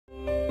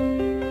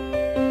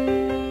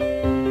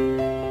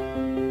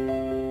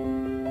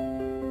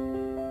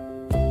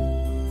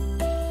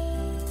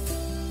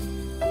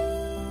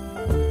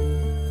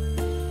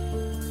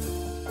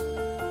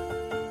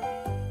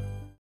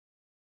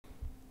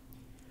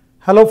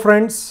Hello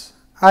friends,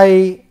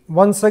 I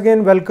once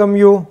again welcome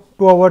you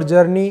to our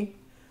journey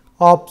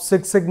of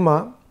Six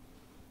Sigma,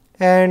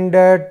 and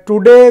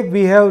today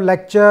we have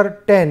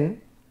lecture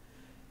 10.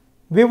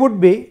 We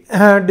would be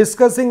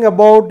discussing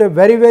about a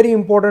very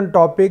important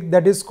topic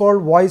that is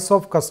called voice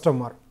of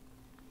customer.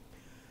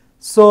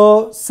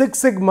 So Six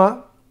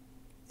Sigma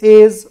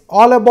is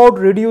all about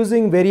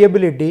reducing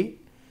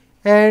variability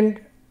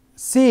and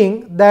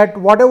seeing that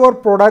whatever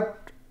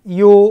product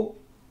you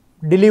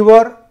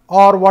deliver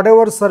or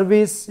whatever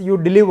service you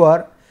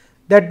deliver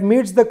that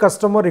meets the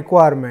customer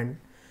requirement.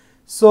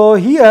 So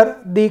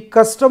here the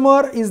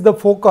customer is the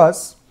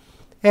focus,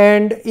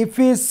 and if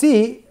we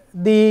see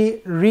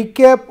the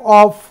recap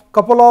of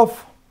couple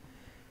of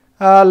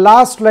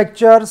last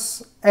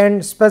lectures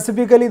and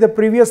specifically the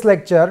previous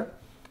lecture,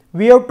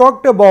 we have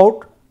talked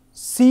about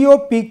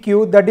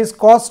COPQ, that is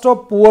cost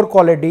of poor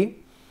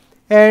quality,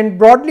 and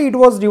broadly it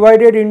was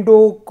divided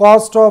into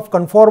cost of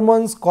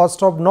conformance,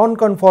 cost of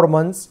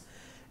non-conformance,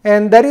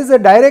 and there is a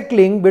direct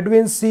link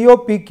between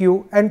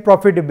COPQ and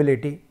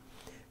profitability.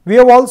 We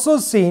have also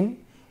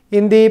seen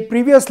in the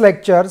previous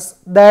lectures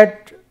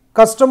that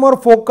customer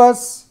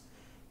focus,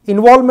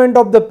 involvement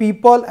of the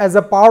people as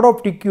a part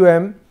of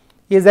TQM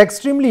is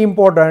extremely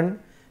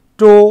important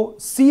to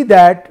see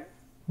that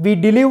we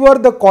deliver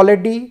the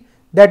quality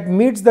that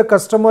meets the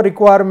customer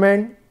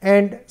requirement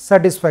and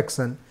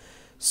satisfaction.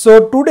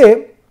 So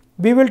today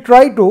we will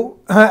try to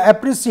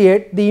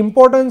appreciate the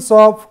importance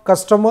of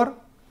customer,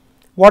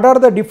 what are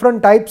the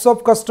different types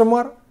of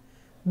customer,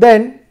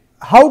 then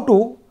how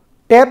to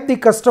tap the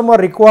customer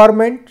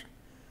requirement.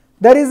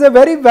 There is a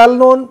very well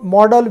known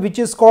model which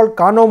is called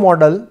Kano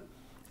model,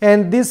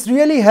 and this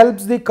really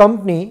helps the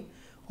company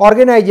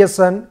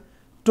organization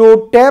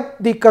to tap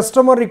the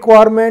customer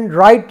requirement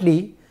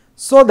rightly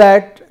so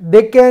that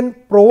they can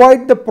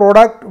provide the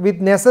product with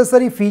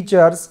necessary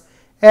features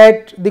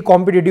at the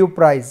competitive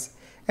price.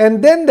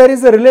 And then there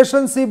is a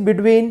relationship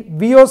between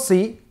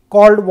VOC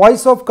called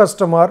voice of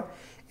customer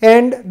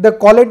and the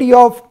quality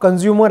of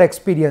consumer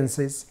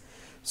experiences.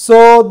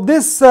 So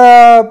this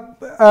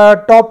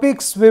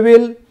topics we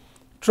will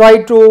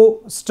try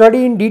to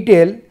study in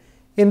detail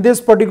in this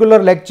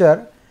particular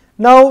lecture.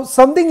 Now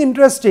something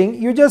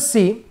interesting, you just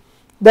see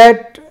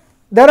that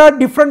there are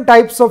different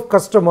types of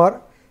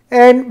customer,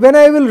 and when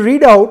I will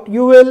read out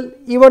you will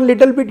even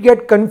little bit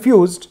get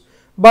confused,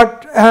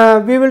 but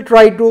we will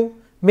try to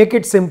make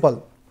it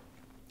simple.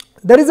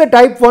 There is a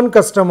type 1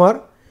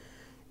 customer,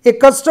 a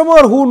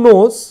customer who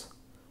knows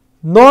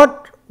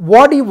not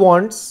what he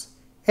wants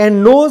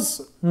and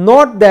knows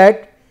not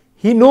that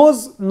he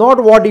knows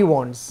not what he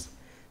wants.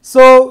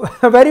 So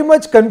very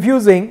much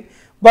confusing,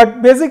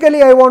 but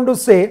basically I want to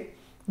say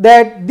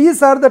that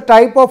these are the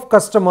type of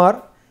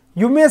customer,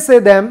 you may say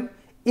them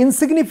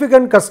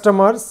insignificant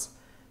customers.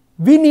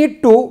 We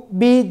need to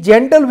be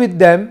gentle with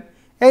them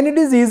and it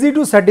is easy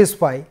to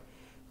satisfy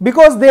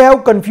because they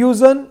have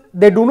confusion,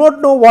 they do not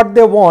know what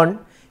they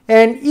want,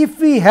 and if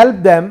we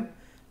help them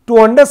to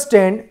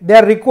understand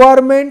their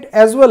requirement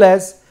as well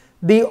as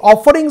the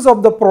offerings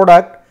of the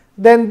product,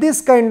 then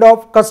this kind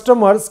of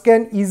customers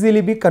can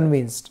easily be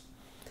convinced.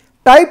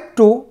 Type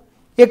 2,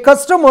 a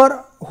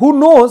customer who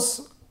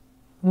knows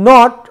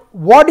not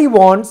what he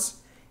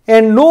wants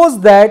and knows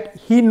that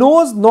he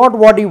knows not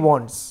what he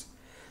wants.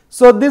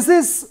 So this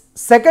is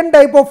second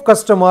type of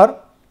customer,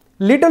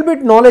 little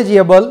bit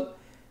knowledgeable,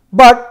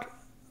 but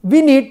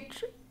we need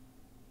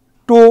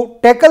to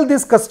tackle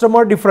this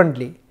customer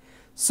differently.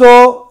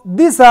 So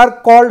these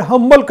are called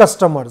humble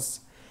customers,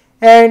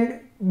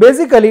 and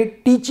basically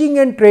teaching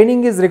and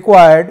training is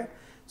required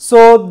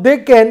so they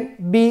can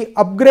be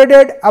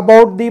upgraded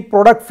about the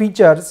product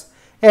features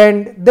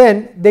and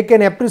then they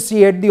can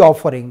appreciate the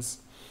offerings.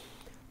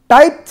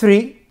 Type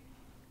 3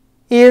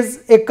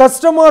 is a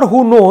customer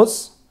who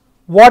knows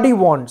what he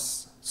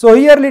wants. So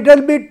here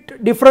little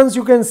bit difference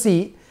you can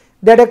see,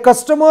 that a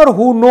customer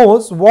who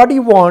knows what he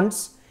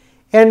wants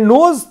and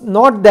knows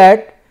not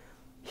that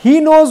he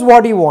knows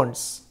what he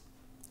wants.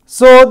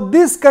 So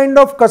this kind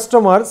of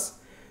customers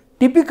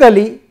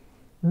typically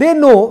they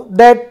know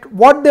that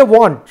what they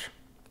want,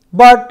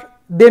 but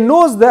they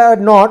knows that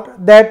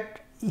not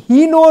that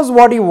he knows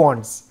what he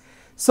wants.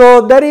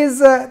 So there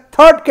is a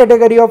third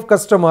category of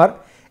customer,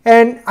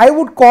 and I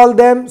would call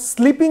them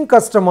sleeping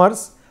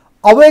customers.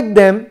 Awake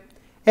them,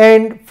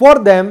 and for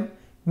them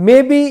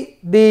maybe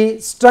the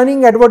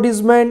stunning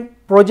advertisement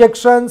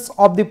projections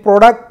of the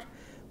product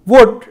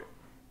would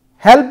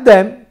help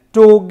them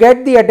to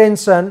get the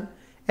attention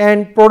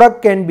and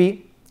product can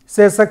be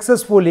say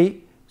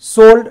successfully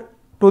sold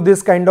to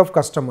this kind of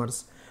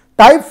customers.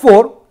 Type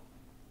 4,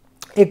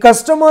 a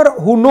customer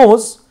who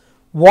knows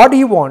what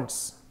he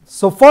wants.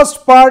 So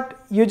first part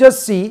you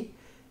just see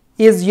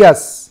is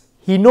yes,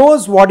 he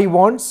knows what he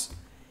wants,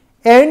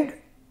 and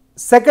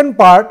second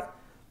part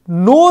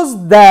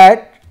knows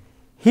that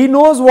he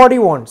knows what he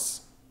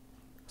wants.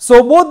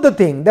 So both the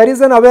thing, there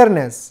is an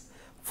awareness.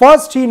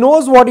 First he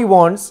knows what he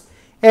wants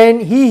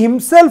and he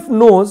himself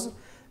knows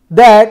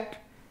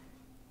that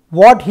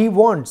what he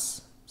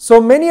wants. So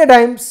many a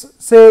times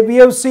say we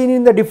have seen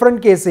in the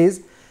different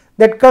cases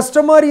that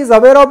customer is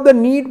aware of the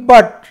need,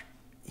 but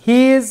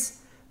he is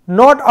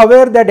not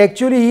aware that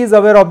actually he is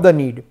aware of the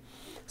need.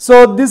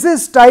 So this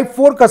is type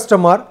 4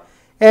 customer,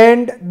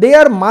 and they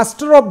are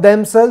master of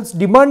themselves,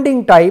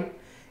 demanding type,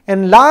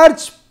 and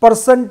large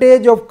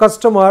percentage of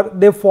customer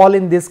they fall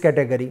in this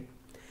category.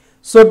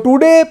 So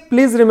today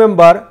please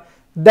remember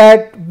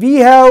that we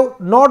have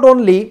not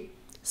only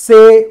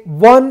say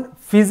one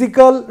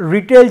physical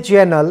retail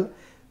channel,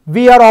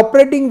 we are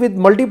operating with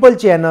multiple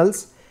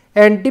channels,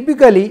 and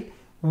typically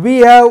we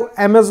have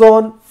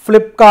Amazon,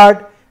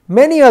 Flipkart,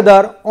 many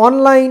other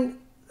online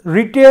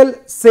retail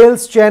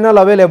sales channel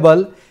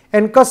available,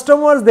 and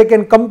customers, they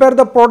can compare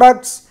the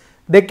products,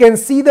 they can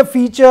see the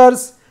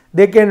features,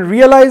 they can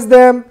realize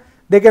them,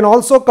 they can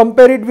also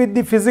compare it with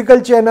the physical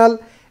channel,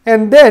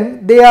 and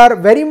then they are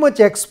very much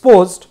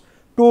exposed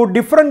to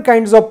different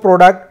kinds of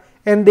product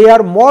and they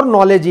are more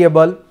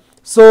knowledgeable.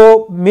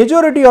 So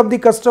majority of the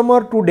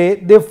customer today,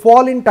 they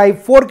fall in type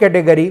 4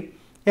 category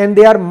and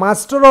they are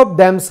master of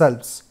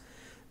themselves.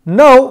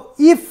 Now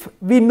if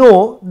we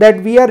know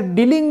that we are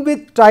dealing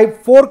with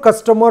type 4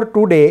 customer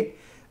today,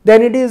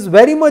 then it is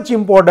very much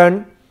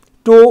important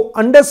to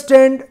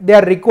understand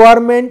their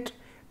requirement,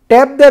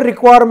 tap their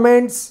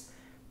requirements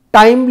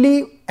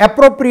timely,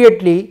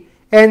 appropriately,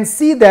 and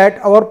see that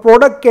our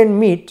product can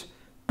meet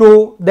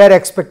to their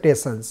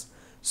expectations.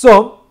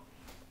 So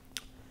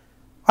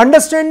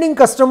understanding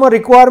customer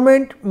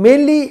requirement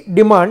mainly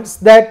demands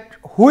that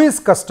who is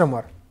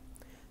customer.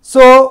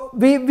 So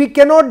we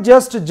cannot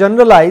just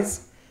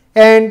generalize,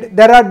 and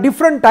there are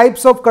different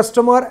types of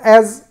customer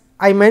as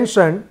I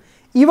mentioned.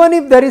 Even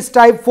if there is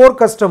type 4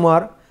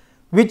 customer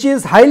which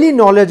is highly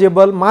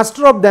knowledgeable,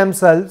 master of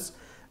themselves,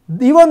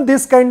 even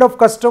this kind of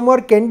customer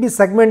can be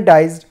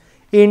segmentized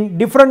in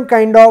different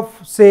kind of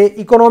say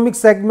economic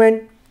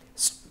segment.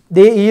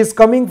 He is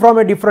coming from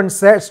a different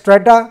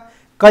strata,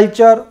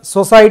 culture,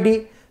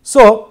 society.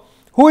 So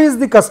who is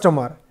the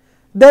customer?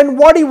 Then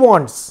what he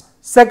wants?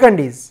 Second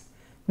is,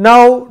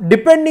 now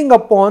depending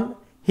upon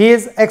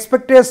his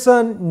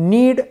expectation,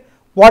 need,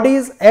 what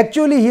is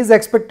actually his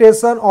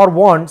expectation or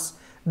wants,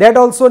 that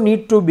also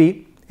need to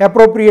be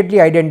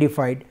appropriately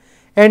identified.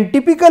 And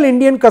typical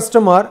Indian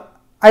customer,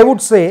 I would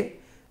say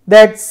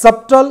that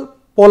subtle,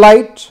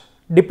 polite,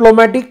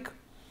 diplomatic,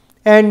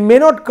 and may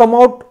not come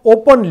out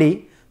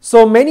openly.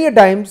 So many a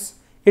times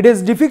it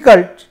is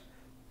difficult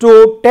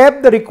to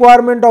tap the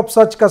requirement of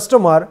such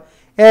customer,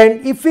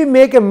 and if we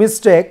make a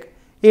mistake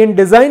in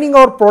designing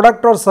our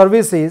product or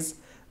services,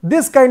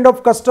 this kind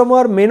of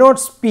customer may not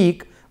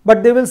speak,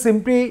 but they will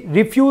simply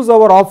refuse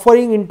our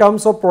offering in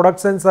terms of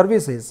products and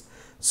services.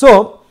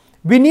 So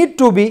we need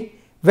to be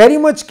very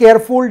much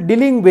careful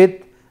dealing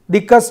with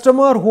the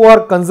customer who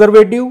are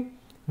conservative,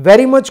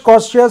 very much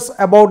cautious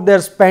about their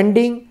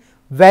spending,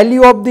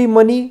 value of the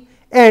money,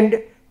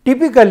 and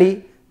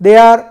typically they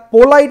are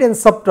polite and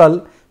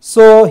subtle.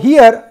 So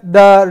here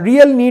the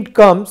real need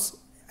comes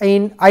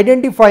in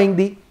identifying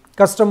the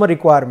customer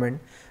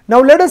requirement. Now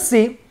let us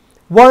see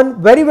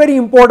one very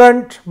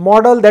important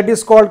model, that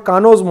is called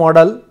Kano's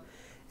model,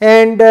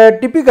 and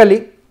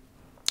typically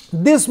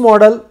this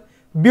model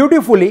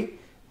beautifully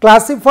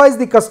classifies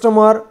the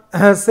customer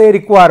say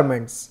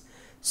requirements.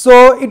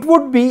 So it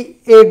would be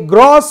a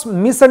gross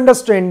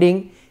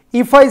misunderstanding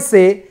if I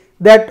say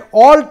that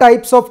all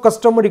types of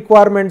customer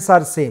requirements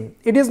are same.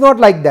 It is not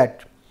like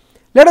that.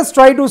 Let us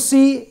try to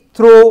see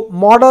through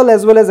model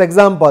as well as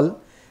example.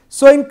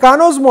 So in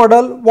Kano's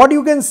model, what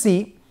you can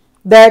see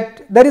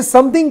that there is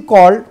something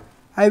called,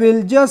 I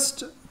will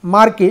just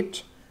mark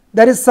it,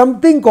 there is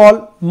something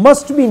called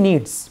must be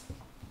needs.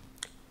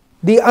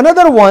 The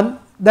another one,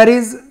 there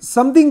is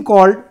something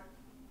called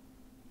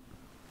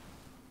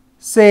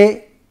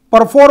say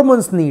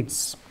performance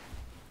needs,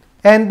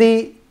 and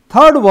the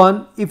third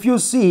one, if you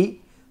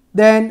see,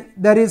 then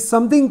there is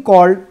something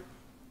called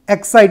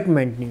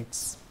excitement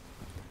needs.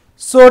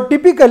 So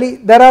typically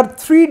there are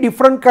three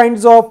different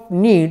kinds of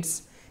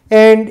needs,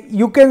 and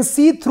you can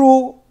see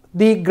through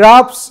the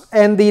graphs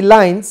and the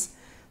lines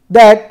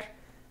that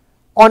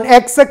on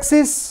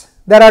x-axis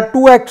there are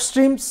two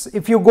extremes.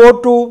 If you go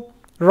to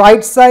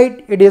right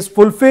side, it is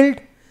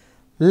fulfilled,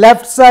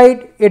 left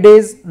side it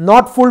is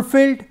not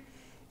fulfilled.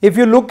 If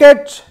you look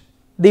at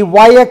the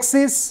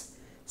y-axis,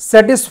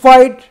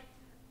 satisfied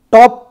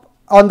top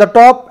on the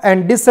top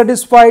and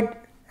dissatisfied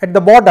at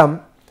the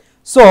bottom.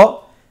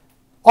 So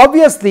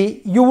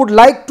obviously you would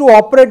like to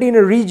operate in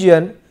a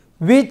region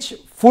which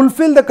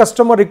fulfill the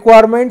customer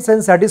requirements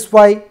and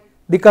satisfy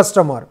the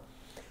customer.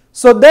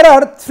 So there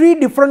are three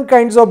different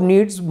kinds of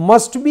needs,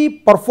 must be,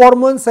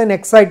 performance and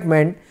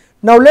excitement.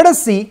 Now let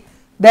us see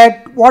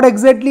that what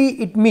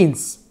exactly it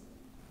means.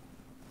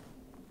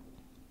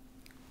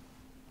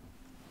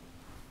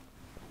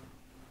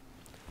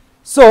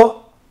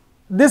 So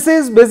this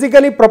is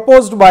basically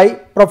proposed by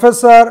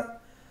Professor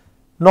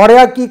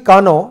Noriaki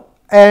Kano,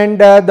 and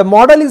the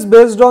model is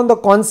based on the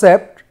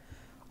concept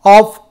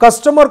of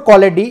customer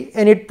quality,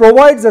 and it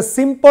provides a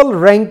simple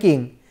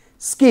ranking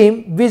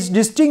scheme which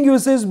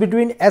distinguishes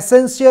between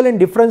essential and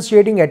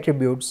differentiating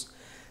attributes.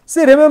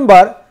 See,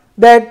 remember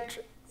that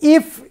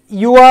if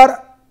you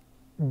are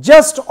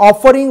just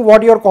offering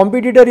what your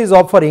competitor is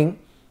offering,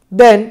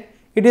 then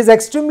it is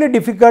extremely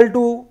difficult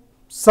to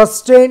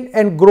sustain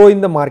and grow in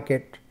the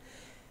market.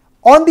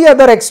 On the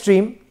other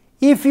extreme,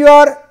 if you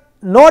are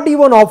not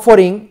even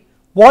offering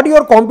what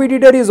your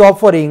competitor is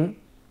offering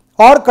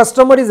or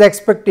customer is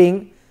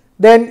expecting,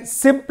 then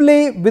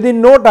simply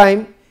within no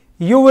time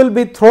you will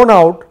be thrown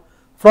out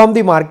from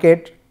the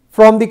market,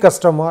 from the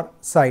customer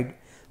side.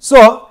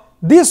 So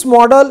this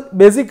model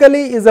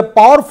basically is a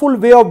powerful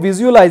way of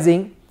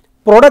visualizing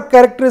product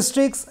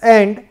characteristics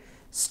and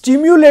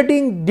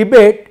stimulating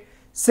debate,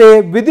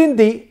 say within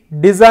the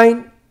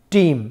design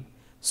team.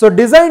 So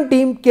design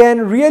team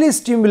can really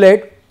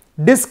stimulate,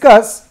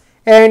 discuss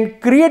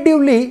and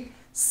creatively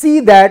see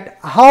that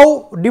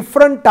how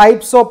different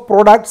types of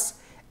products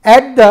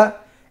at the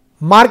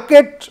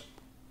market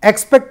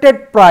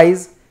expected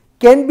price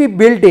can be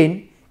built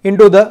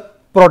into the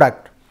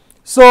product.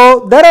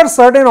 So there are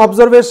certain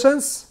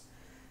observations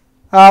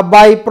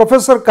by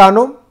Professor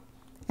Kano,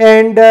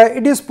 and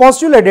it is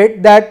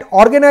postulated that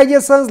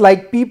organizations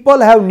like people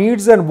have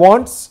needs and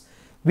wants.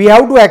 We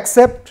have to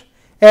accept,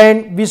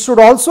 and we should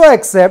also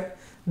accept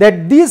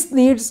that these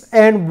needs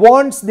and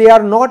wants, they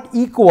are not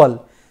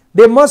equal.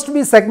 They must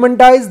be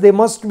segmentized, they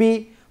must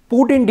be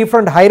put in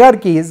different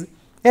hierarchies,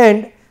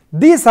 and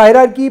this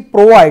hierarchy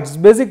provides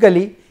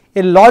basically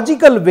a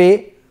logical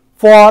way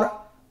for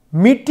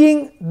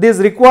meeting these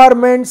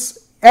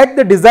requirements at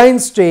the design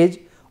stage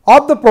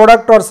of the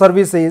product or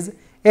services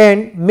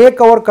and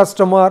make our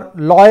customer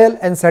loyal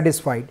and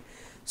satisfied.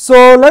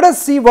 So let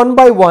us see one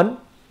by one.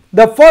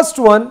 The first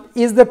one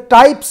is the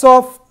types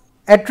of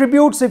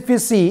attributes. If we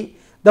see,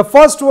 the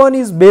first one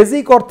is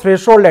basic or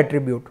threshold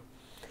attribute.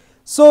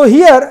 So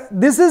here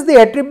this is the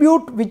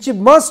attribute which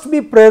must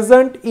be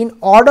present in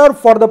order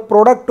for the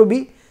product to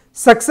be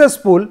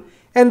successful,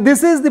 and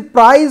this is the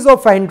price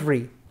of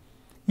entry.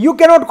 You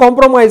cannot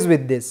compromise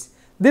with this.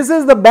 This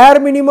is the bare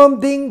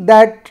minimum thing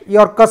that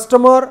your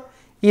customer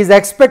is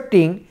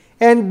expecting,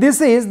 and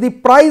this is the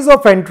price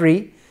of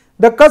entry.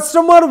 The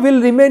customer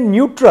will remain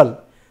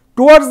neutral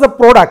towards the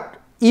product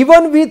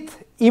even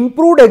with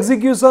improved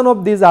execution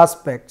of these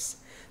aspects.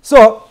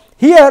 So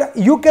here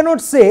you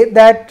cannot say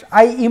that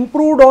I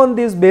improved on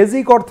this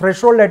basic or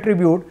threshold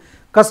attribute,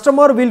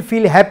 customer will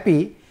feel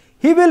happy.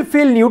 He will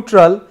feel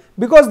neutral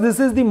because this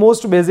is the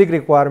most basic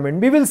requirement.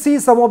 We will see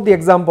some of the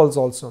examples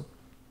also.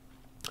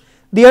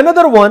 The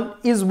another one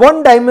is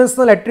one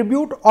dimensional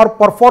attribute or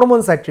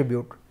performance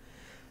attribute.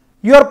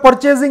 You are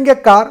purchasing a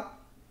car.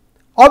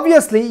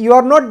 Obviously you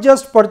are not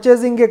just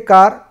purchasing a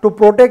car to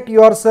protect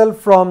yourself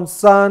from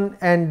sun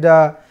and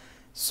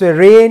say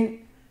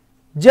rain.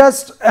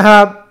 Just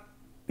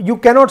you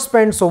cannot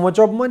spend so much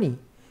of money.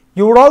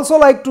 You would also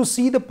like to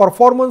see the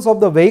performance of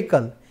the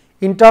vehicle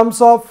in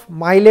terms of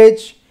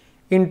mileage,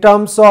 in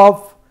terms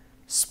of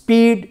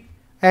speed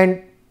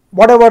and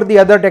whatever the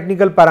other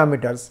technical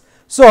parameters.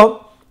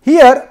 So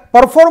here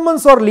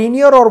performance or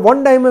linear or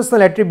one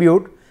dimensional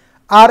attribute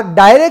are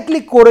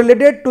directly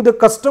correlated to the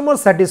customer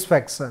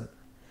satisfaction.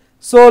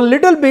 So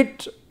little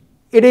bit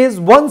it is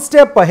one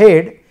step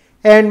ahead,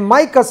 and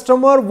my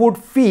customer would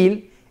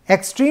feel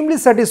extremely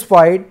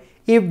satisfied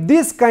if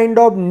this kind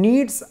of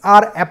needs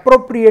are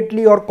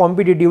appropriately or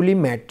competitively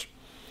met.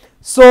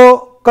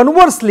 So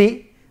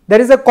conversely, there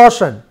is a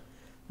caution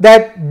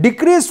that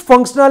decreased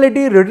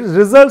functionality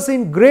results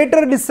in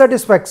greater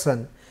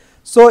dissatisfaction.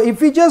 So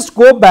if we just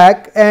go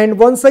back and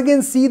once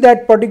again see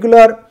that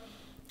particular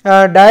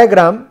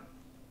diagram,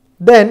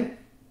 then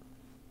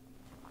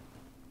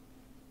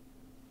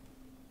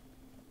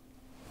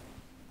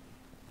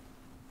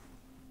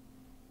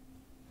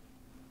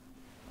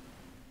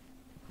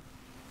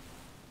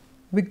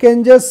we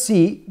can just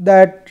see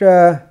that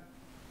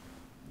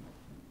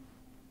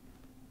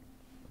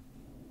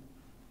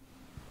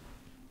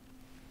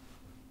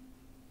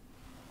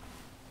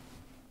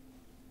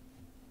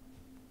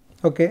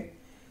okay.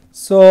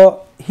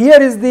 So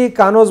here is the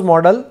Kano's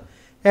model,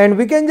 and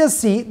we can just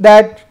see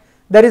that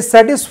there is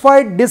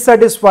satisfied,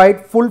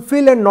 dissatisfied,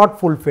 fulfilled and not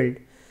fulfilled.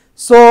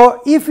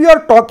 So if you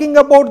are talking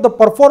about the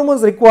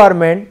performance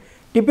requirement,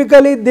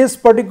 typically this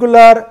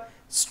particular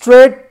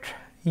straight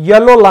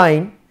yellow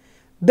line,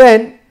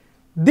 then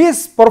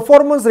this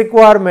performance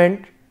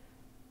requirement,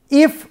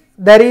 if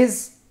there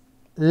is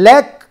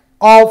lack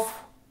of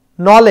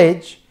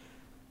knowledge,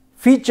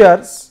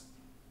 features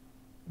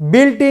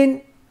built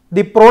in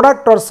the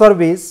product or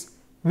service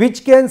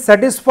which can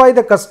satisfy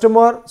the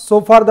customer so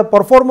far the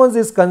performance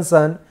is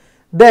concerned,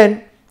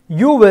 then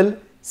you will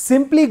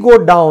simply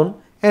go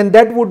down, and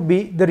that would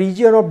be the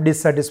region of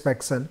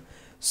dissatisfaction.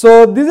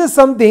 So this is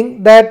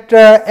something that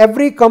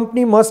every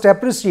company must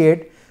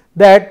appreciate,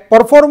 that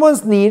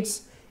performance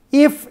needs,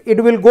 if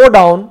it will go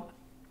down,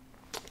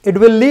 it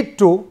will lead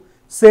to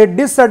say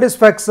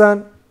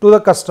dissatisfaction to the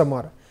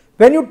customer.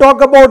 When you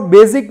talk about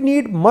basic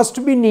need,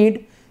 must be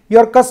need,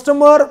 your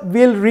customer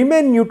will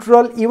remain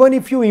neutral even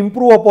if you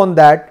improve upon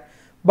that.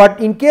 But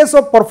in case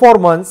of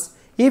performance,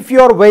 if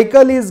your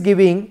vehicle is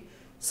giving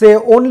say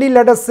only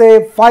let us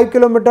say 5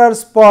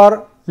 kilometers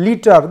per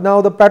liter,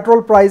 now the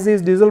petrol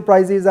prices, diesel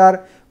prices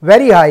are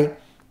very high,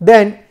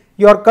 then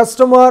your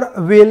customer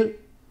will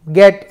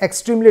get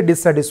extremely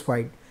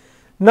dissatisfied.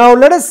 Now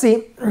let us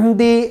see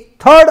the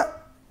third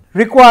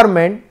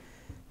requirement.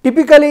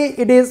 Typically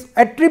it is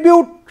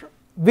attribute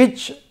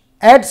which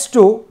adds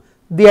to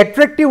the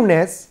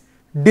attractiveness,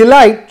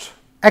 delight,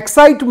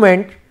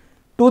 excitement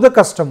to the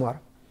customer.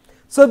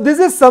 So this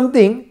is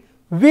something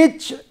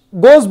which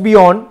goes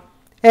beyond,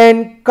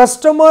 and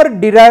customer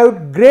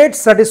derived great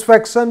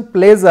satisfaction,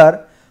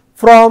 pleasure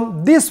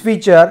from this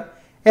feature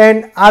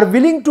and are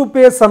willing to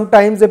pay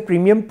sometimes a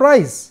premium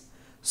price.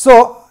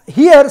 So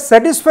here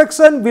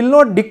satisfaction will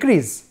not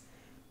decrease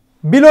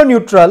below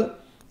neutral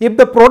if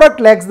the product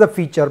lacks the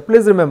feature.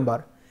 Please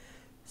remember,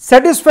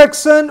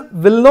 satisfaction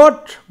will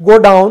not go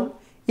down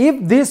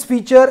if this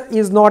feature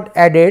is not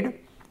added,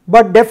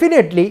 but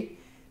definitely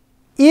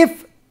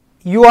if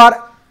you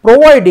are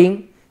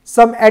providing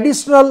some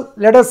additional,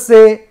 let us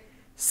say,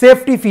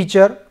 safety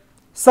feature,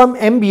 some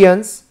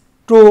ambience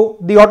to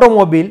the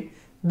automobile,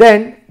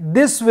 then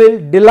this will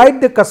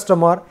delight the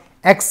customer,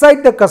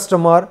 excite the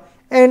customer,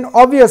 and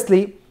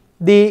obviously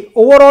the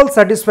overall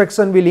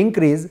satisfaction will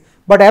increase,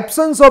 but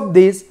absence of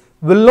this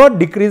will not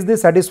decrease the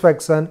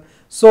satisfaction.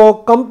 So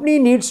company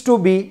needs to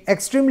be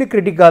extremely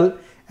critical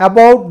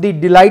about the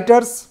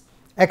delighters,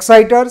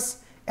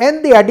 exciters,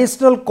 and the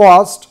additional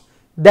cost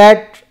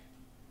that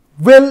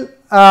will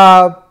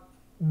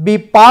be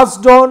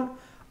passed on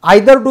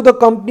either to the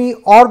company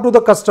or to the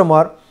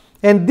customer,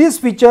 and these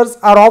features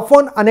are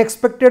often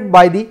unexpected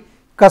by the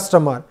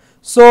customer.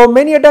 So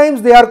many a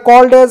times they are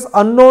called as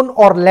unknown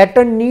or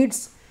latent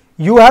needs.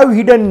 You have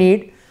hidden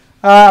need,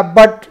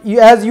 but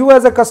as you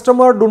as a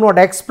customer do not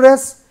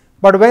express,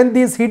 but when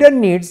these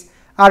hidden needs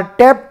are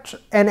tapped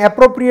and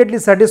appropriately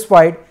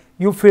satisfied,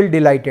 you feel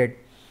delighted.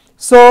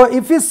 So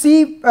if you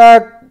see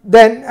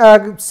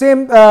then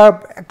same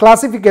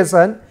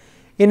classification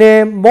in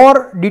a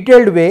more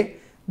detailed way,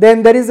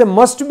 then there is a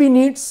must be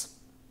needs,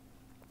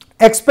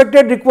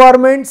 expected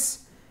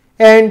requirements,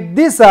 and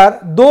these are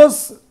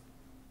those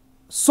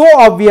so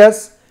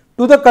obvious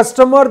to the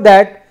customer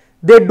that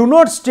they do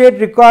not state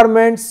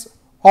requirements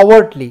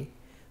overtly.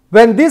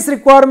 When these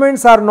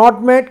requirements are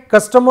not met,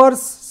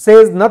 customers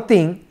says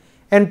nothing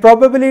and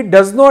probably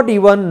does not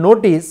even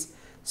notice.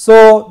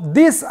 So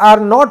these are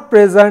not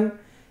present.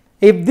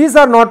 If these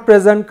are not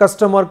present,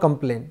 customer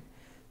complain.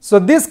 So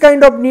this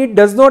kind of need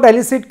does not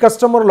elicit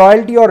customer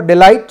loyalty or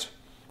delight,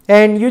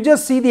 and you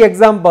just see the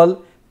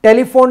example,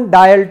 telephone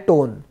dial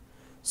tone.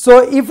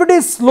 So if it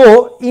is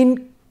slow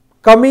in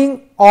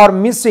coming or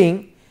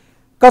missing,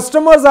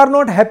 customers are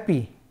not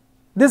happy.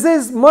 This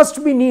is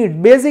must be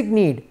need, basic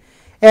need,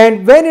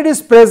 and when it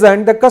is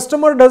present, the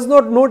customer does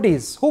not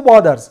notice. Who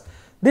bothers?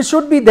 This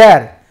should be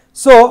there.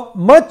 So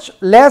much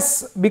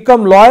less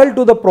become loyal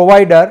to the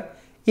provider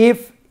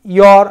if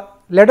your,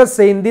 let us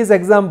say in this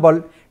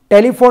example,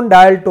 telephone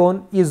dial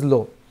tone is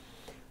low.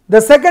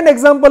 The second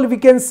example we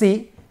can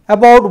see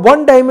about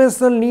one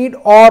dimensional need,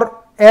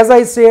 or as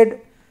I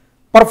said,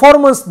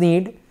 performance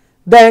need,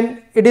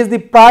 then it is the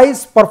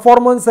price,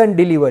 performance and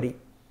delivery.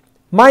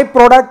 My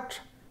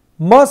product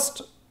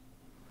must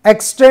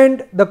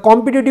extend the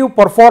competitive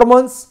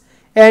performance,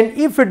 and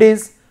if it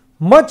is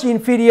much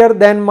inferior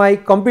than my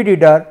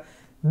competitor,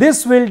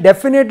 this will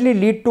definitely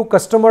lead to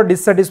customer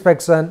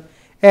dissatisfaction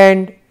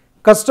and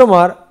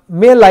customer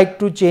may like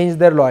to change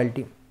their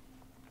loyalty.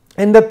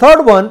 And the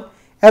third one,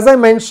 as I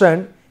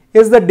mentioned,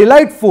 is the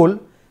delightful.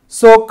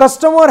 So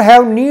customer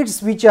have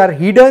needs which are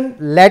hidden,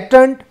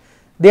 latent,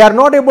 they are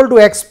not able to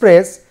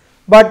express,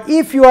 but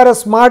if you are a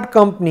smart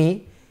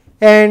company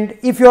and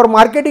if your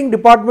marketing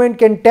department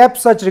can tap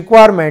such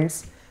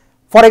requirements,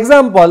 for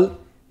example,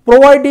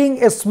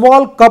 providing a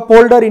small cup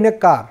holder in a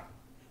car,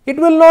 it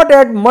will not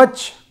add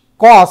much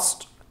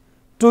cost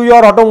to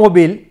your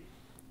automobile,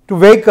 to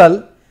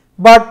vehicle,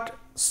 but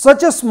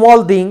such a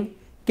small thing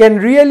can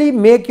really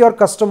make your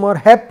customer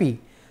happy.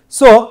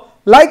 So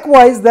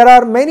likewise there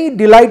are many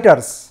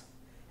delighters,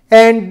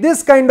 and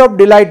this kind of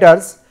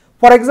delighters,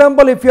 for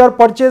example, if you are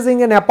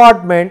purchasing an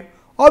apartment,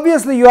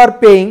 obviously you are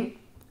paying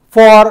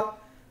for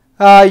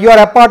your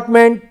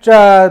apartment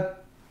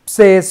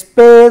say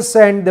space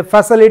and the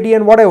facility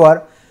and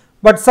whatever,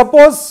 but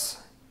suppose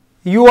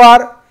you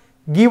are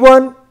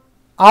given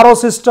RO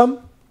system,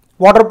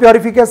 water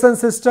purification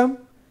system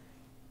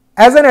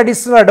as an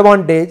additional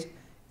advantage,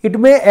 it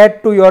may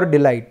add to your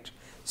delight.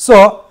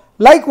 So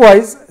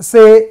likewise,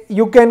 say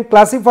you can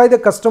classify the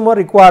customer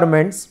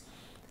requirements.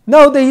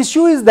 Now the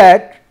issue is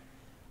that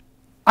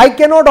I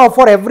cannot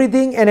offer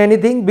everything and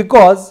anything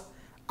because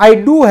I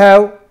do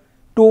have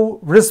to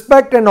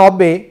respect and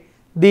obey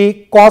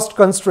the cost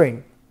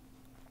constraint,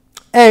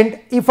 and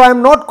if I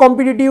am not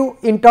competitive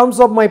in terms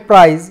of my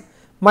price,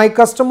 my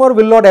customer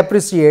will not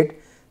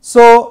appreciate.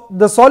 So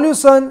the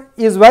solution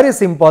is very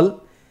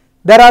simple.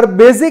 There are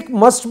basic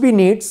must be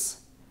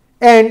needs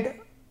and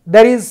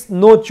there is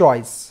no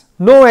choice,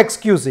 no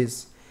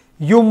excuses.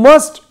 You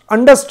must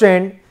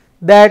understand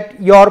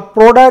that your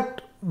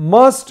product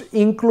must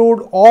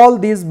include all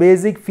these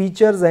basic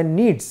features and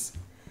needs.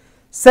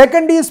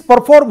 Second is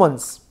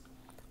performance,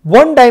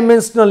 one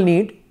dimensional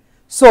need.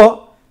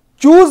 So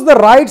choose the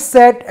right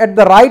set at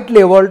the right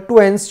level to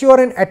ensure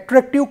an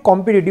attractive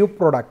competitive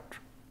product.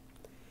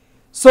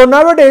 So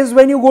nowadays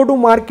when you go to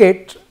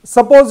market,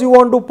 suppose you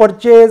want to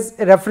purchase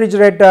a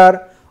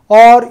refrigerator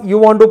or you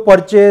want to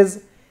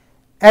purchase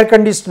air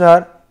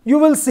conditioner, you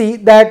will see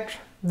that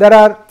there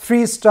are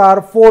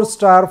 3-star,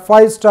 4-star,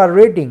 5-star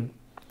rating.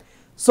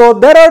 So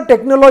there are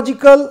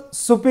technological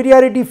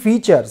superiority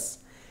features,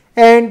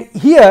 and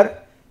here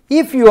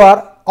if you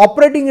are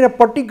operating in a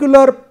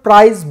particular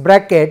price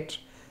bracket,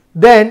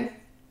 then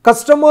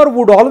customer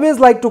would always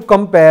like to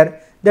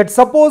compare that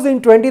suppose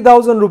in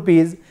 20,000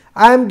 rupees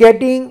I am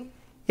getting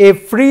a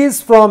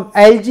fridge from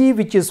LG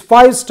which is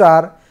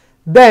 5-star,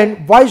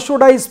 then why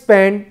should I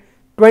spend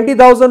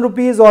 20,000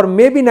 rupees or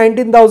maybe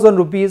 19,000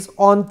 rupees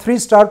on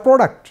 3-star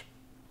product?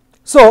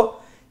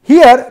 So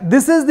here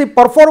this is the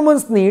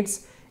performance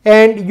needs,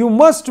 and you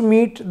must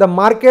meet the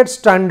market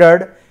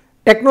standard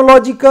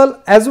technological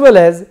as well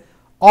as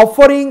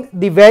offering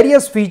the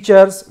various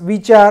features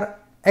which are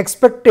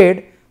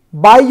expected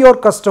by your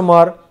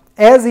customer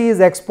as he is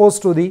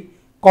exposed to the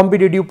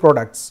competitive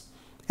products.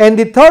 And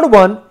the third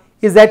one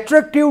is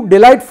attractive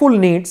delightful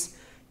needs.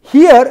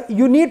 Here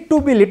you need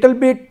to be little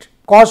bit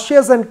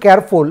cautious and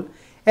careful,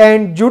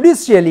 and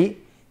judicially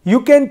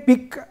you can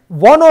pick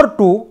one or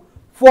two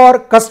for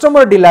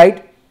customer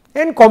delight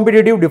and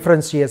competitive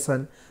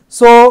differentiation.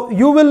 So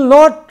you will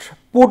not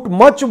put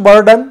much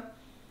burden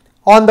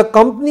on the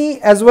company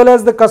as well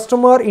as the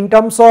customer in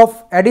terms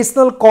of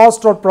additional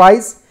cost or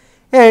price,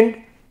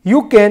 and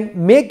you can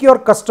make your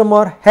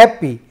customer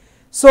happy.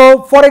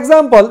 So for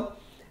example,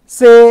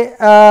 say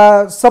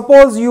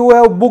suppose you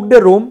have booked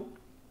a room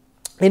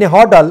in a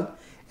hotel,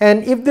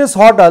 and if this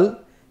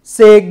hotel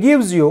say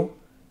gives you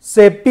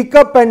say pick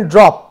up and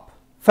drop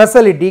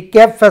facility,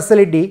 cab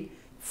facility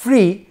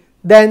free,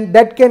 then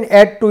that can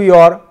add to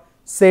your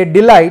say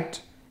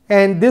delight,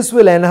 and this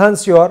will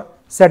enhance your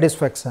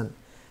satisfaction.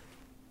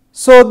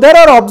 So there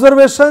are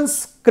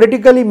observations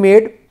critically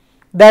made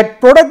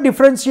that product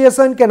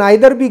differentiation can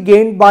either be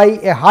gained by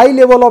a high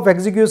level of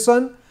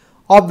execution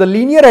of the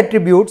linear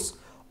attributes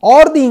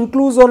or the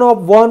inclusion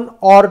of one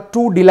or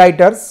two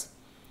delighters.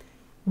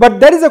 But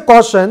there is a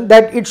caution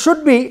that it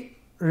should be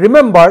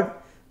remembered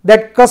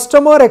that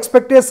customer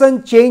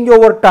expectation change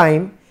over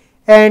time,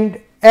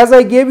 and as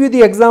I gave you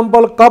the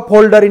example cup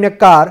holder in a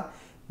car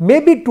may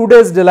be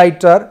today's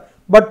delighter,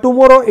 but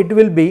tomorrow it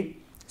will be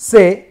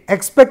say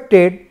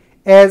expected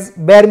as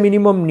bare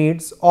minimum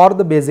needs or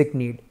the basic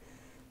need.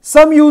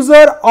 Some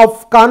user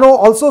of Kano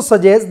also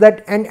suggests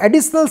that an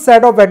additional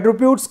set of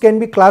attributes can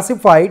be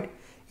classified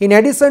in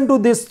addition to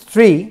these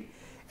three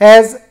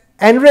as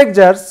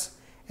enragers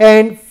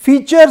and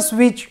features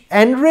which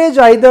enrage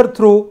either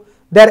through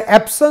their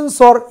absence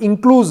or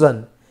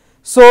inclusion.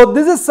 So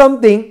this is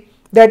something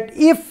that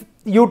if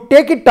you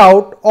take it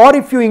out or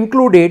if you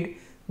include it,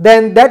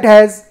 then that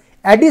has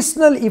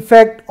additional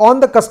effect on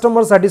the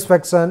customer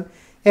satisfaction,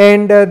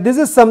 and this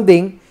is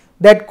something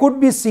that could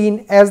be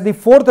seen as the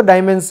fourth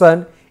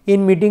dimension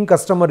in meeting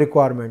customer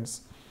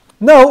requirements.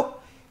 Now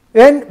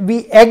when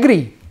we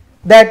agree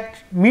that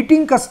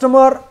meeting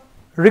customer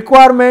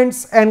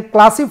requirements and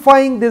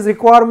classifying these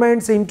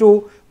requirements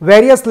into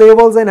various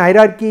levels and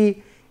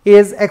hierarchy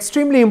is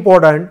extremely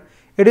important,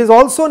 it is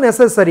also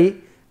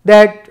necessary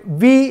that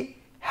we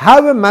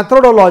have a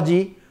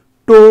methodology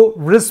to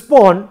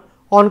respond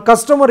on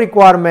customer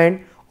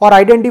requirement or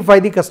identify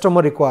the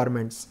customer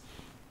requirements.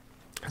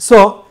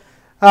 So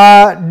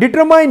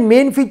determine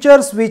main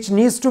features which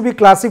needs to be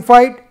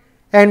classified,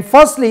 and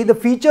firstly the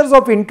features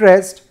of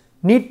interest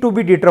need to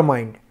be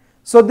determined.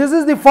 So this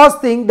is the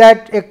first thing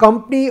that a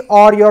company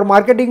or your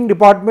marketing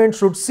department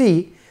should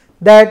see,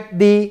 that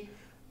the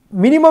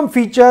minimum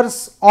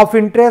features of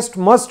interest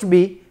must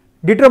be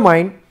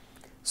determined.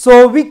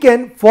 So we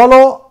can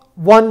follow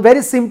one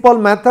very simple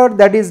method,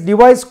 that is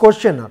device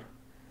questionnaire.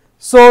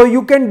 So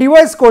you can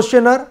devise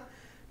questionnaire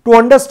to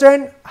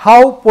understand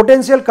how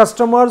potential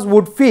customers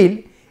would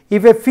feel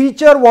if a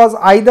feature was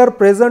either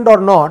present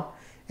or not,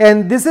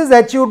 and this is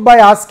achieved by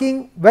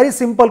asking very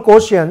simple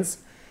questions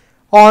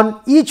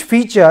on each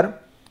feature.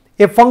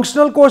 A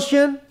functional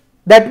question,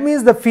 that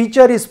means the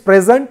feature is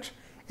present,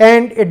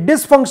 and a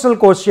dysfunctional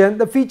question,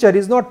 the feature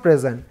is not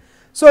present.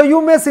 So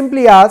you may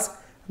simply ask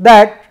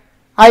that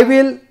I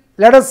will,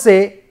 let us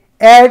say,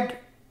 add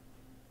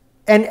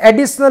an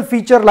additional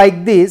feature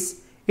like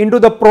this into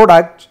the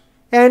product,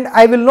 and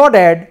I will not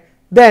add,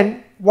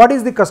 then what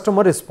is the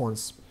customer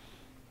response?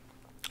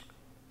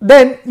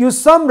 Then use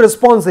some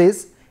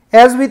responses.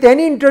 As with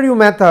any interview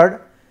method,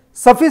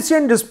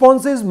 sufficient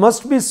responses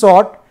must be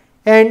sought,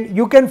 and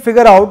you can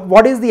figure out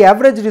what is the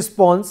average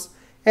response,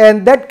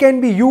 and that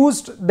can be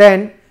used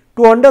then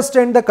to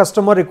understand the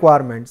customer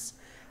requirements.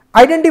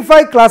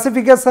 Identify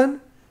classification.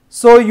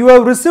 So you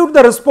have received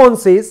the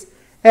responses,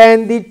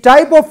 and the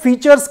type of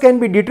features can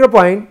be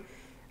determined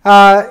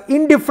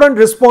in different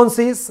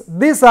responses.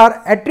 These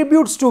are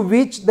attributes to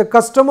which the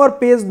customer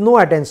pays no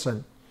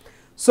attention.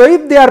 So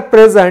if they are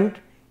present,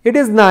 it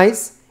is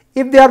nice.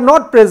 If they are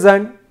not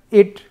present,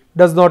 it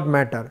does not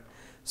matter.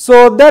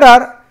 So there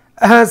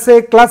are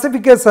say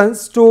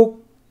classifications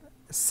to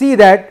see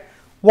that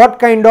what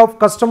kind of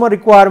customer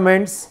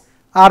requirements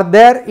are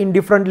there in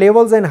different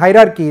levels and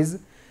hierarchies.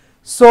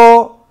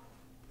 So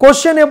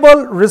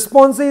questionable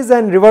responses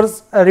and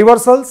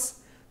reversals.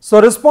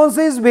 So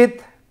responses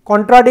with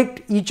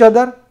contradict each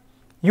other,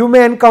 you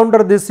may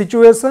encounter this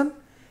situation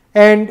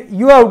and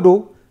you have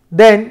to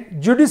then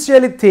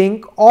judicially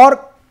think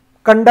or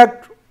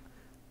conduct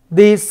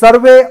the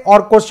survey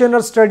or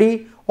questionnaire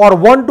study or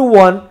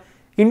one-to-one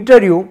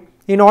interview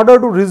in order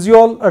to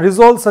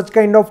resolve such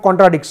kind of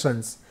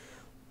contradictions.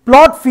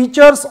 Plot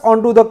features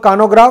onto the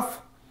Kano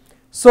graph.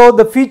 So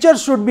the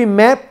features should be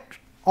mapped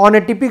on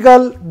a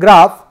typical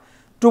graph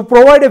to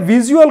provide a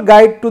visual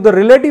guide to the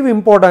relative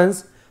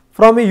importance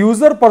from a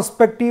user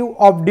perspective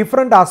of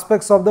different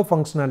aspects of the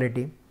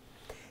functionality.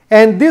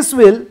 And this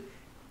will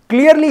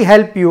clearly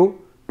help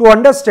you to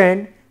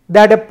understand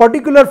that a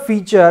particular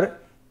feature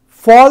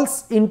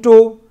falls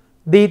into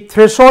the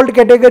threshold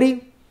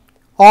category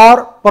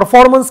or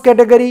performance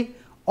category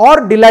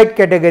or delight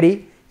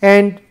category,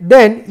 and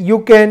then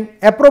you can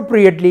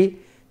appropriately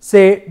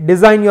say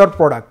design your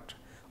product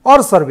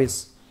or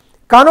service.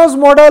 Kano's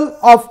model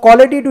of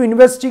quality to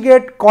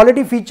investigate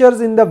quality features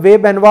in the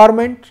web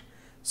environment.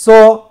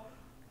 So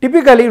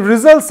typically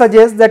results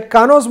suggest that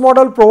Kano's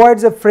model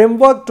provides a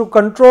framework to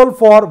control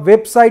for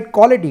website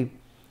quality.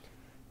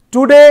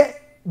 Today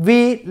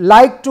we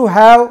like to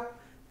have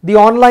the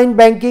online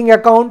banking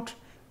account,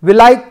 we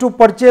like to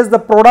purchase the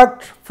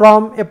product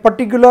from a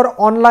particular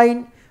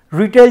online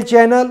retail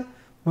channel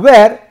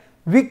where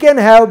we can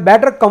have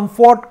better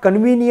comfort,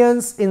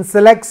 convenience in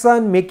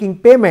selection, making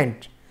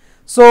payment.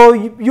 So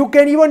you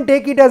can even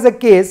take it as a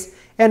case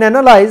and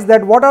analyze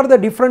that what are the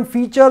different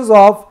features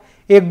of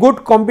a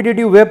good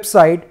competitive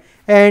website,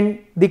 and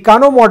the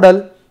Kano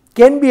model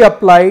can be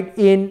applied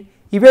in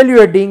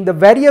evaluating the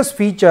various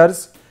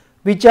features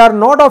which are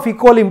not of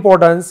equal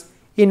importance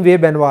in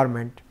web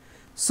environment.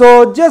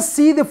 So just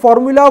see the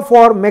formula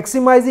for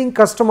maximizing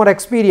customer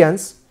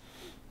experience: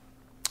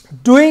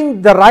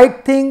 doing the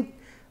right thing,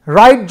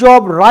 right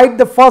job, right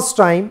the first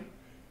time,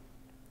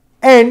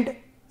 and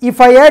if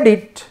I add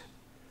it,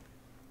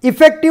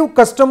 effective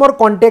customer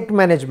contact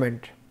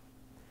management.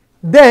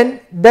 Then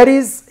there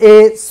is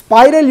a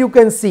spiral you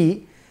can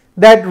see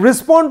that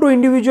respond to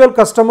individual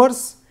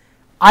customers,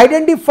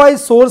 identify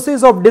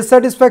sources of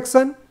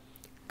dissatisfaction,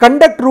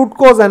 conduct root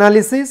cause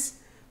analysis,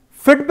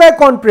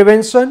 feedback on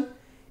prevention,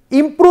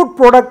 improve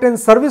product and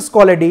service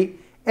quality,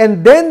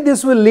 and then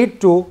this will lead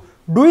to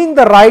doing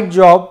the right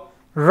job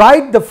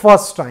right the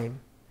first time.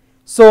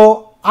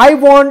 So I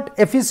want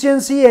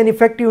efficiency and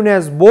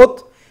effectiveness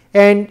both,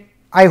 and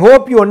I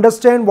hope you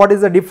understand what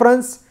is the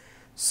difference.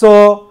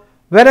 So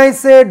when I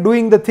say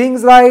doing the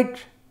things right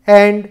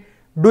and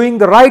doing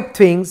the right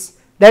things,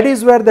 that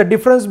is where the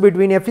difference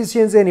between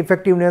efficiency and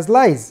effectiveness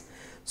lies.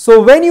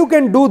 So when you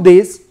can do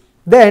this,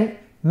 then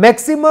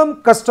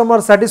maximum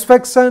customer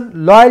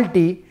satisfaction,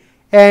 loyalty,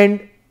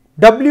 and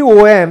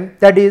WOM,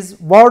 that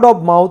is word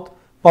of mouth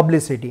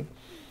publicity.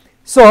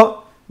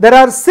 So there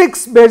are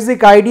 6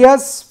 basic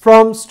ideas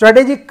from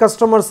strategic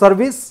customer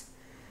service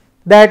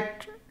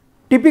that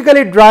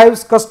typically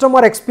drives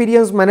customer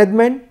experience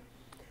management.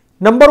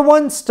 Number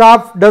 1,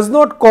 staff does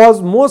not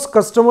cause most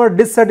customer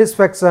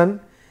dissatisfaction.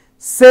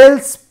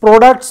 Sales,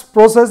 products,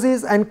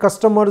 processes and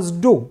customers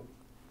do.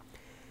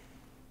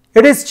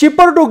 It is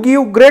cheaper to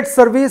give great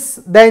service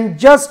than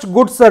just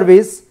good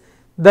service.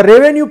 The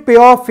revenue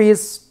payoff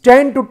is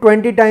 10 to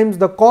 20 times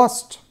the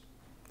cost,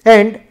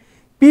 and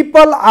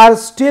people are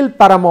still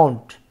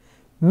paramount.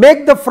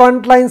 Make the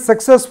front line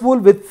successful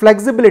with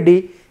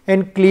flexibility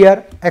and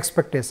clear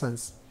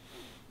expectations.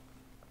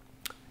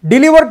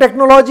 Deliver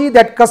technology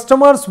that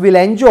customers will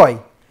enjoy.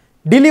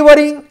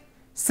 Delivering,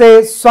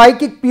 say,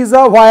 psychic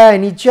pizza via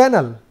any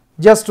channel,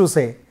 just to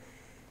say.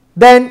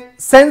 Then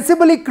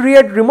sensibly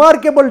create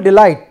remarkable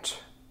delight.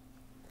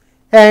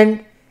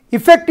 And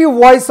effective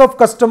voice of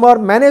customer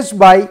managed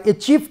by a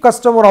chief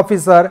customer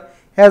officer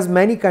has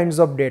many kinds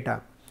of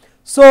data.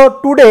 So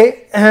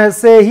today,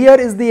 say here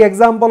is the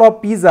example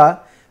of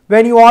pizza.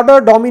 When you order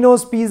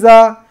Domino's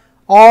pizza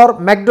or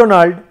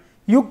McDonald's,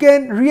 you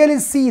can really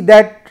see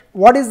that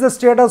what is the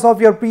status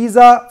of your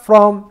pizza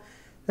from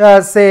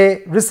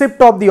say receipt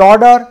of the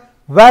order,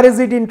 where is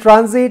it in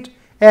transit,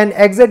 and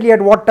exactly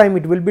at what time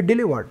it will be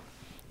delivered.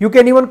 You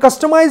can even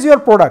customize your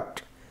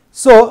product.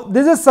 So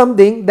this is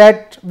something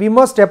that we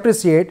must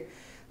appreciate.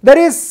 There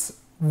is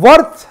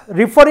worth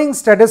referring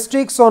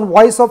statistics on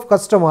voice of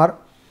customer,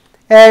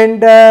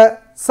 and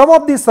some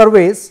of the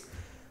surveys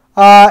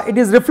it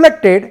is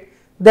reflected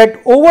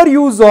that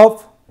overuse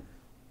of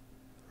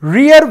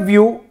rear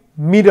view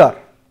mirror.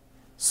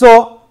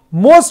 So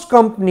most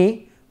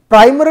company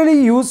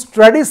primarily use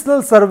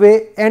traditional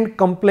survey and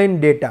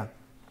complaint data.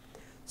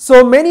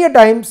 So many a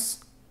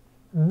times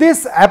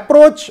this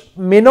approach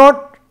may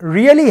not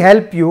really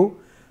help you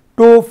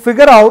to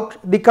figure out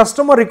the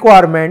customer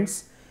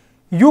requirements.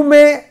 You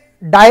may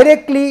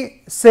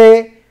directly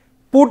say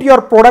put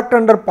your product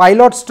under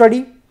pilot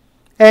study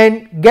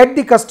and get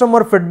the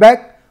customer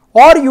feedback,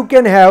 or you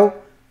can have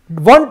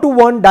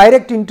one-to-one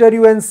direct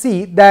interview and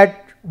see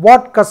that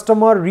what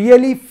customer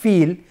really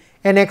feel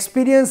and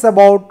experience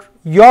about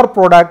your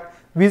product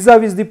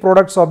vis-a-vis the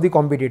products of the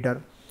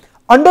competitor.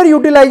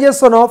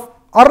 Underutilization of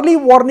early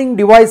warning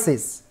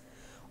devices.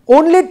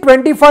 Only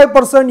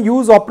 25%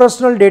 use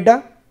operational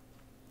data.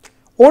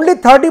 Only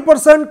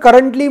 30%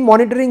 currently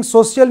monitoring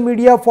social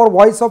media for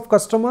voice of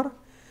customer.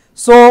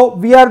 So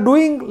we are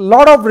doing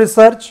lot of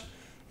research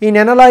in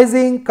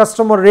analyzing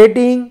customer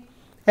rating,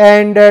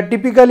 and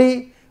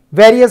typically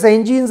various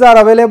engines are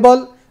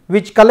available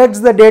which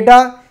collects the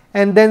data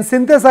and then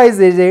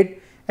synthesizes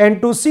it,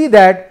 and to see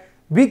that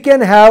we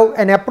can have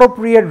an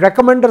appropriate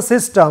recommender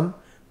system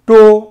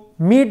to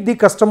meet the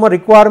customer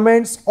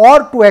requirements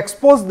or to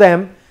expose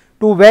them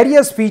to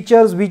various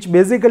features which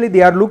basically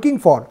they are looking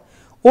for.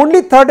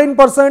 Only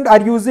 13%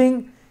 are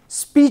using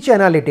speech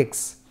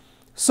analytics.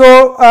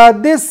 So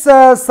this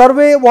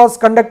survey was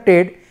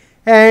conducted,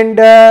 and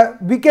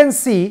we can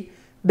see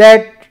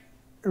that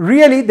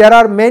really there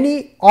are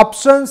many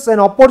options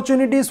and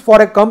opportunities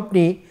for a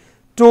company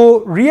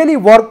to really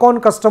work on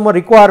customer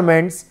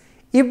requirements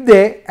if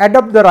they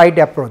adopt the right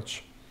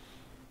approach.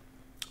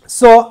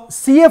 So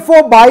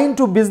CFO buy-in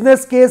to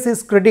business case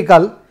is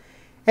critical,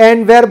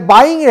 and where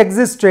buying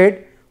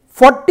existed,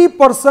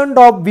 40%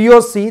 of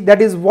VOC,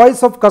 that is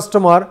voice of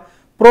customer,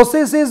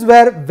 processes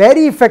were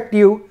very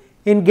effective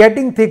in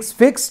getting things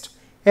fixed,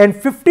 and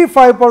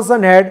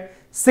 55% had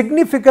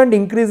significant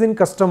increase in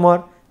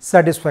customer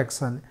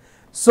satisfaction.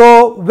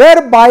 So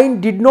where buying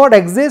did not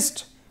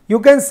exist, you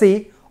can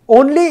see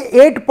only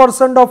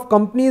 8% of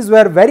companies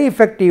were very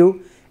effective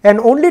and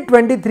only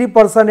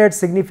 23% had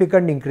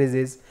significant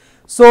increases.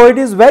 So it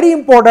is very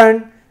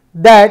important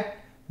that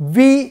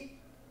we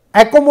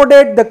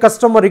accommodate the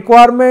customer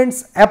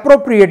requirements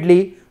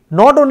appropriately,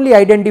 not only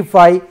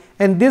identify,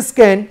 and this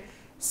can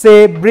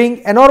say bring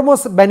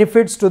enormous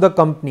benefits to the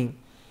company.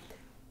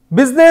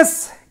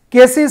 Business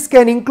cases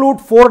can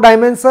include 4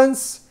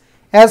 dimensions.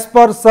 As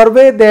per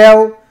survey, they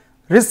have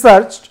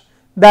researched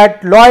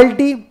that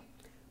loyalty,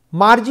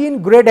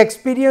 margin, great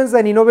experience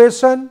and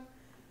innovation,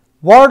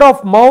 word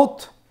of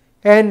mouth,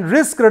 and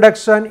risk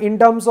reduction in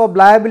terms of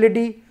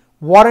liability,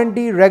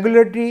 warranty,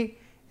 regulatory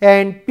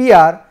and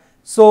PR.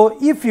 So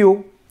if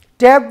you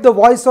tap the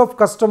voice of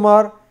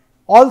customer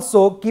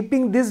also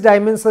keeping these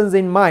dimensions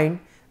in mind,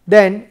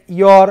 then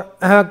your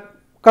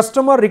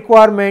customer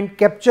requirement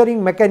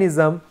capturing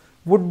mechanism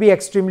would be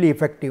extremely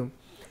effective.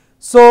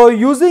 So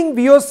using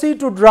VOC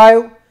to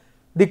drive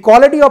the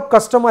quality of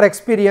customer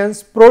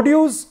experience,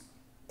 produce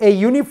a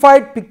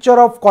unified picture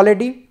of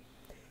quality,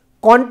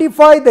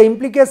 quantify the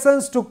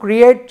implications to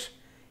create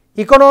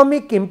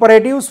economic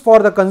imperatives for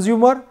the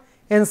consumer,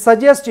 and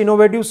suggest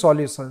innovative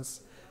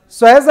solutions.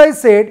 So as I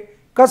said,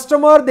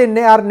 customer, they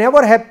are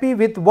never happy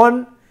with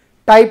one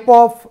type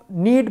of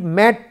need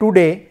met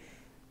today.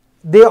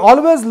 They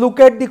always look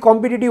at the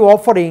competitive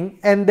offering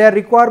and their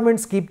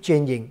requirements keep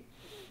changing.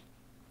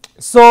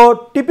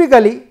 So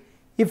typically,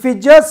 if we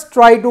just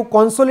try to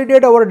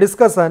consolidate our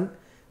discussion,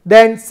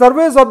 then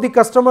surveys of the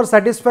customer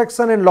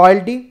satisfaction and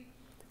loyalty,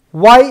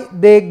 why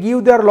they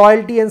give their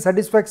loyalty and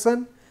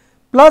satisfaction,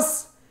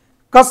 plus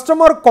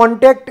customer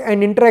contact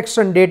and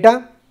interaction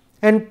data,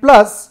 and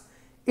plus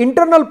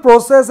internal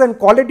process and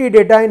quality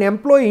data and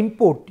employee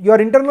input. Your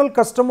internal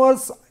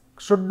customers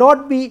should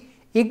not be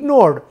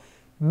ignored.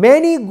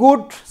 Many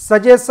good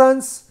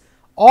suggestions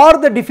or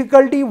the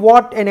difficulty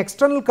what an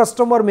external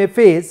customer may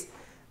face,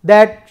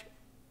 that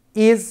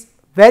is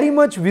very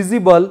much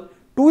visible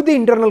to the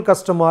internal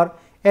customer,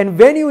 and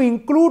when you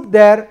include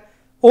their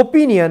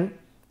opinion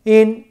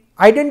in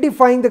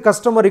identifying the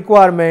customer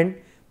requirement,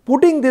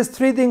 putting these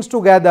 3 things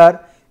together,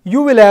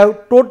 you will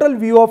have total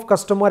view of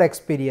customer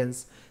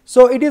experience.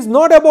 So it is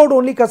not about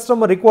only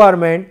customer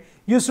requirement,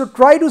 you should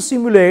try to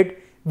simulate,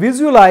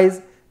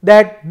 visualize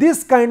that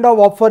this kind of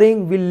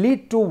offering will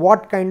lead to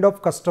what kind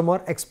of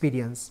customer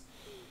experience.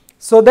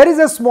 So there is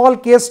a small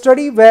case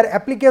study where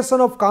application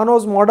of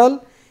Kano's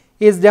model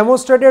is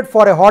demonstrated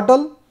for a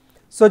hotel.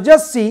 So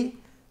just see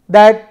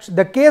that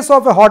the case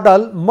of a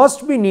hotel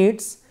must be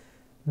needs.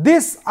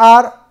 These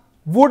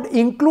would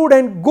include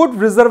a good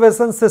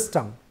reservation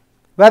system,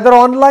 whether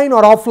online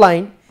or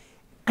offline,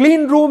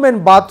 clean room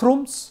and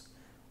bathrooms.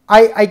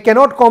 I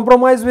cannot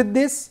compromise with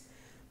this.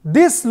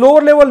 These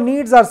lower level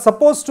needs are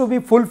supposed to be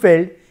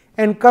fulfilled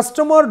and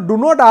customer do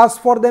not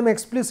ask for them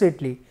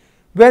explicitly.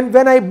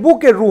 When I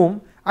book a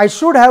room, I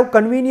should have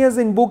convenience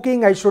in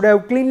booking, I should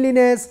have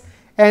cleanliness,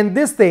 and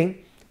this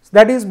thing,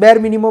 that is bare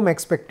minimum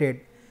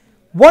expected.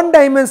 One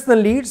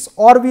dimensional needs,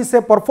 or we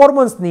say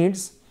performance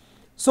needs.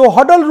 So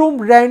hotel room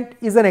rent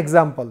is an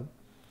example.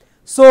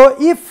 So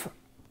if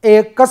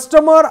a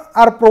customer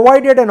are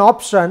provided an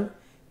option,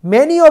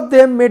 many of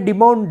them may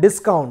demand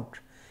discount,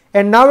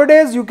 and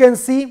nowadays you can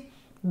see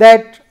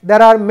that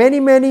there are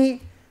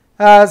many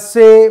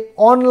say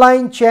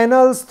online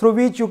channels through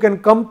which you can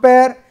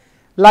compare,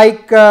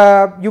 like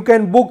you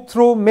can book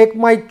through Make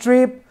My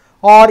Trip,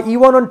 or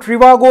even on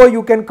Trivago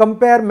you can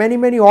compare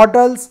many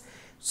hotels.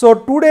 So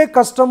today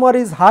customer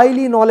is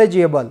highly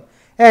knowledgeable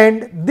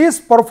and this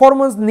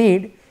performance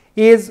need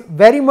is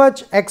very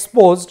much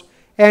exposed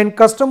and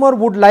customer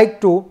would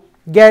like to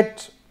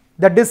get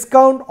the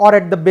discount or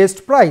at the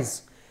best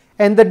price.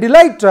 And the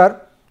delighter,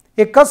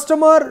 a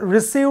customer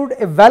received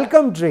a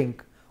welcome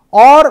drink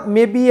or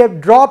maybe a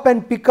drop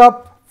and pick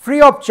up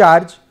free of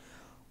charge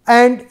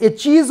and a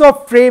cheese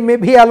of tray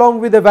maybe along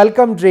with a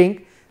welcome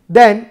drink,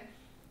 then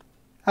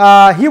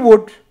he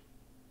would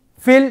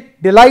feel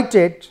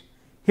delighted,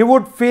 he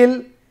would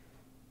feel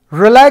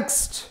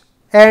relaxed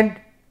and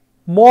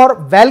more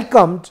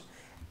welcomed,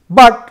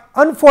 but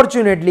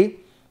unfortunately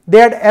they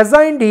had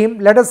assigned him,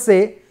 let us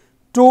say,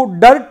 to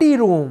dirty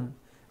room.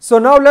 So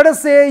now let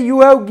us say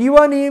you have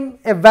given him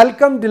a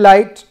welcome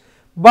delight,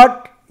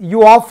 but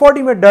you offered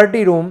him a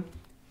dirty room.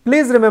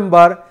 Please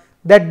remember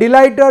that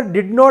delighter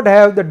did not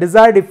have the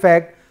desired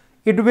effect.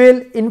 It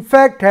will in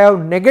fact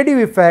have negative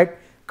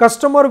effect.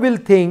 Customer will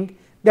think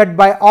that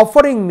by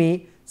offering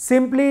me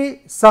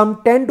simply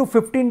some 10 to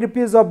 15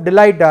 rupees of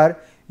delighter,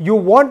 you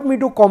want me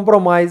to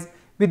compromise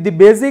with the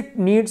basic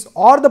needs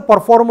or the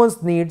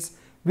performance needs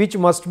which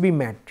must be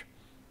met.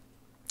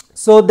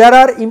 So there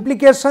are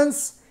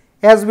implications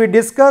as we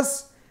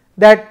discuss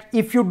that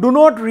if you do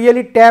not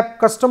really tap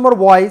customer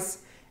voice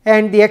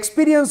and the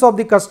experience of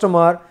the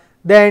customer,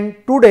 then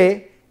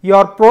today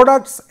your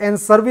products and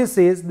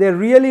services, they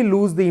really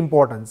lose the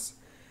importance.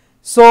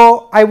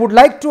 So I would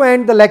like to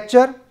end the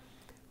lecture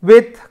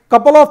with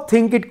couple of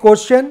think it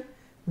question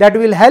that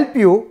will help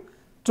you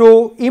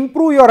to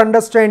improve your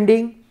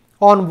understanding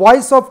on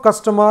voice of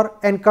customer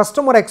and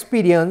customer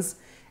experience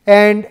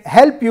and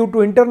help you to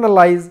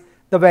internalize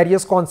the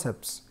various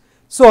concepts.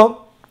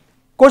 So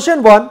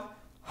question 1,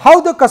 how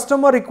the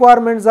customer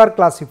requirements are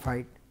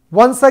classified.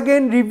 Once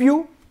again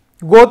review,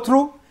 go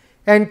through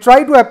and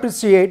try to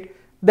appreciate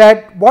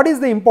that what is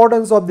the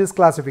importance of this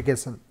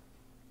classification.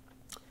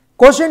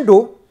 Question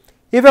 2,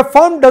 if a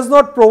firm does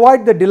not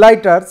provide the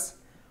delighters,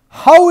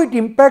 how it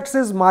impacts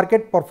its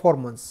market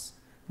performance.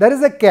 There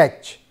is a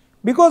catch,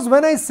 because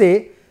when I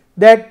say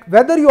that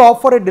whether you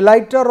offer a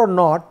delighter or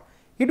not,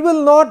 it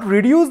will not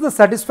reduce the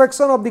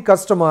satisfaction of the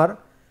customer,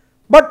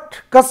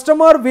 but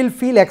customer will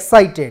feel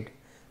excited.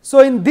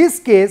 So in this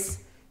case,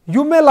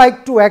 you may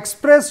like to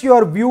express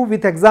your view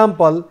with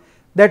example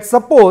that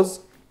suppose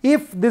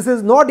if this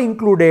is not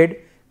included,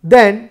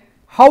 then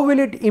how will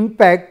it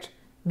impact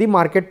the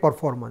market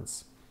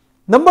performance.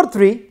 Number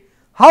 3,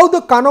 how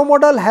the Kano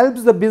model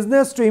helps the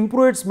business to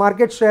improve its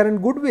market share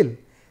and goodwill.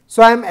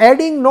 So I am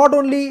adding not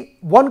only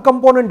one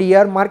component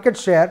here, market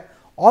share,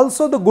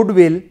 also the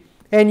goodwill,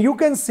 and you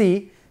can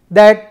see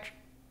that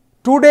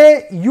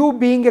today you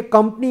being a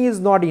company is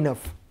not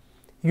enough.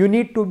 You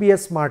need to be a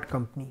smart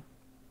company.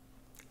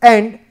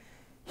 And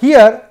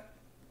here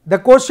the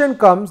question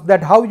comes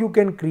that how you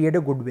can create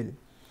a goodwill.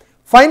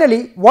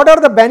 Finally, what are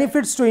the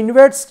benefits to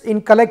invest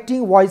in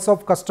collecting voice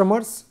of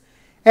customers,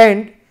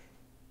 and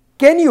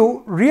can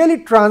you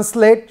really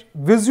translate,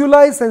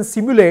 visualize and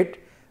simulate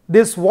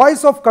this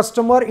voice of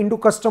customer into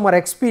customer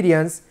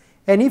experience,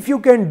 and if you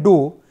can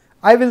do,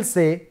 I will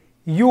say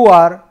you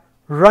are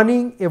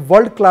running a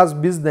world class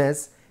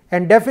business,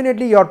 and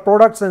definitely your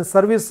products and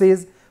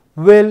services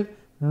will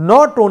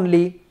not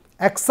only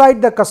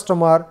excite the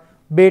customer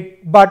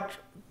but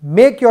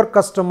make your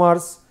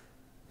customers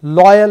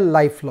loyal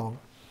lifelong.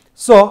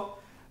 So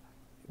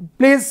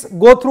please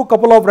go through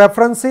couple of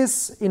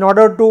references in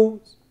order to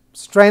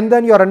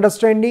strengthen your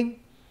understanding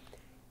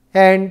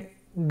and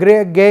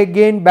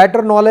gain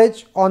better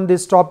knowledge on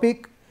this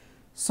topic.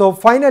 So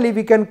finally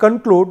we can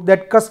conclude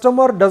that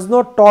customer does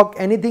not talk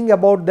anything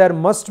about their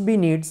must be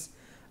needs,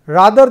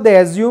 rather they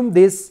assume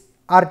these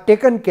are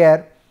taken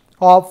care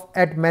of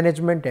at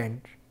management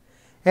end,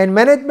 and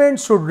management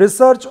should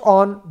research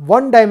on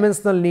one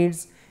dimensional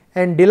needs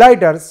and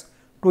delighters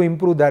to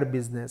improve their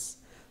business.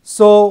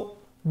 So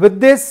with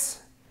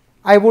this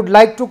I would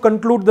like to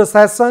conclude the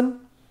session.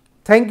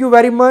 Thank you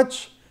very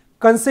much.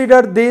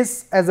 Consider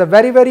this as a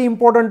very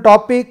important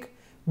topic,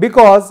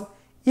 because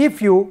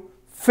if you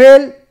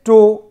fail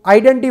to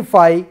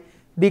identify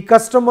the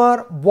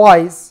customer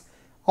voice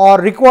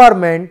or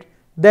requirement,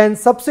 then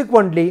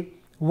subsequently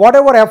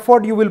whatever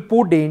effort you will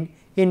put in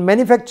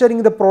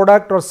manufacturing the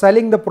product or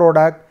selling the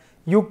product,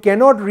 you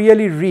cannot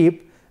really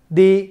reap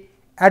the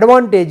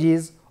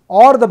advantages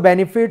or the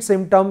benefits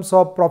in terms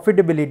of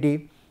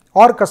profitability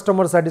or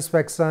customer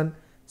satisfaction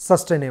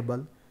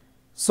sustainable.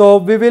 So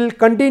we will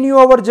continue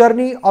our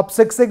journey of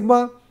Six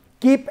Sigma,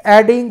 keep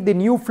adding the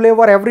new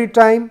flavor every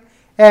time,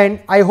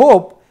 and I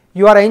hope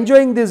you are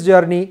enjoying this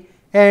journey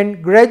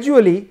and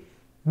gradually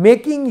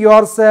making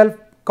yourself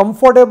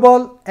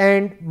comfortable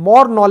and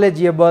more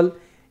knowledgeable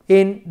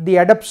in the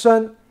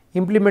adoption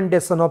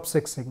implementation of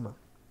Six Sigma.